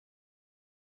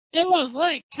It was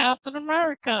like Captain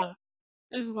America,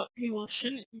 is what people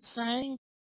shouldn't be saying.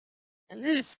 And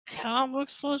this Comic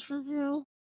Books Plus review,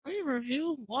 we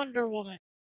review Wonder Woman.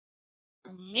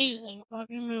 Amazing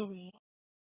fucking movie.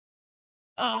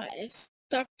 It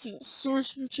stuck to the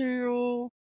source material.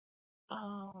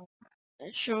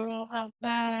 It showed off how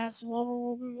badass Wonder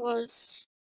Woman was.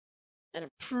 And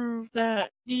it proved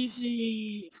that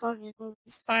DC fucking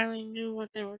movies finally knew what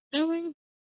they were doing.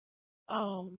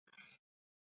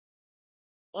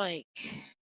 Like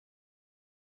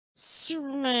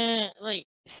Superman, like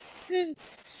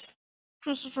since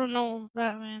Christopher Nolan's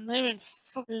Batman, they've been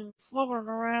fucking flubbering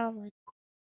around like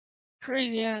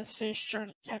crazy ass fish trying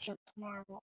to catch up to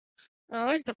Marvel. And I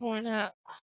like to point out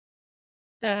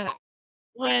that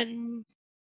when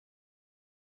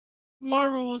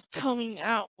Marvel was coming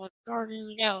out with Guardians of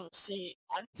the Galaxy,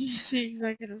 a DC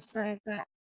executive said that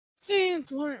fans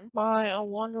wouldn't buy a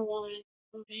Wonder Woman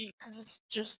movie because it's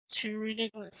just too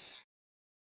ridiculous.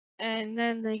 And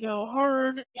then they go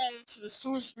hard into the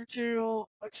source material,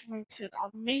 which makes it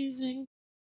amazing.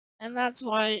 And that's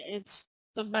why it's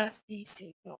the best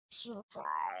DC film so far.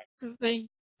 Because they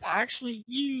actually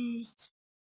used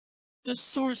the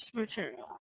source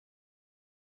material.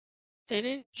 They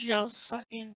didn't just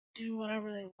fucking do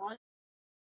whatever they want.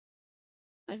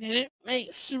 Like, they didn't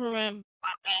make Superman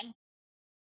Batman.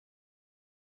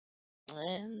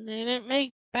 And they didn't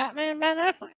make Batman Ben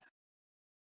Affleck.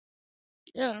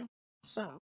 Yeah,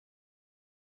 so.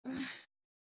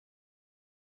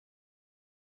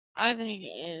 I think it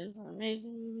is an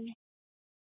amazing movie.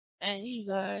 And you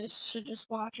guys should just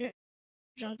watch it.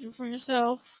 Judge it for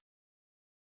yourself.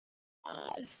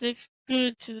 It sticks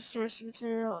good to the source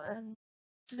material, and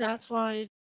that's why it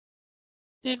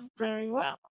did very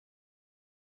well.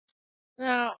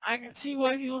 Now, I can see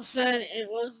why people said it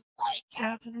was like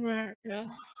Captain America.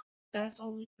 That's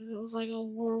only because it was like a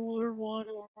World War One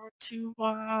or World War II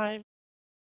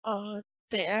vibe.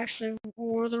 They actually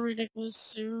wore the ridiculous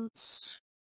suits.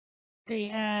 They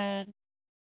had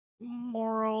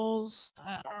morals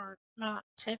that are not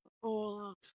typical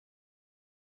of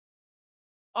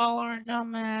all our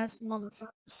dumbass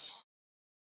motherfuckers.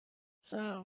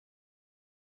 So,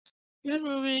 good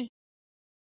movie.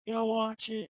 Go watch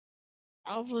it.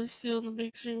 Hopefully, still in the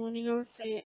big screen when you go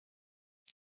see it.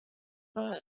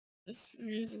 But this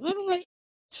review's a little late,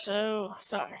 so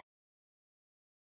sorry.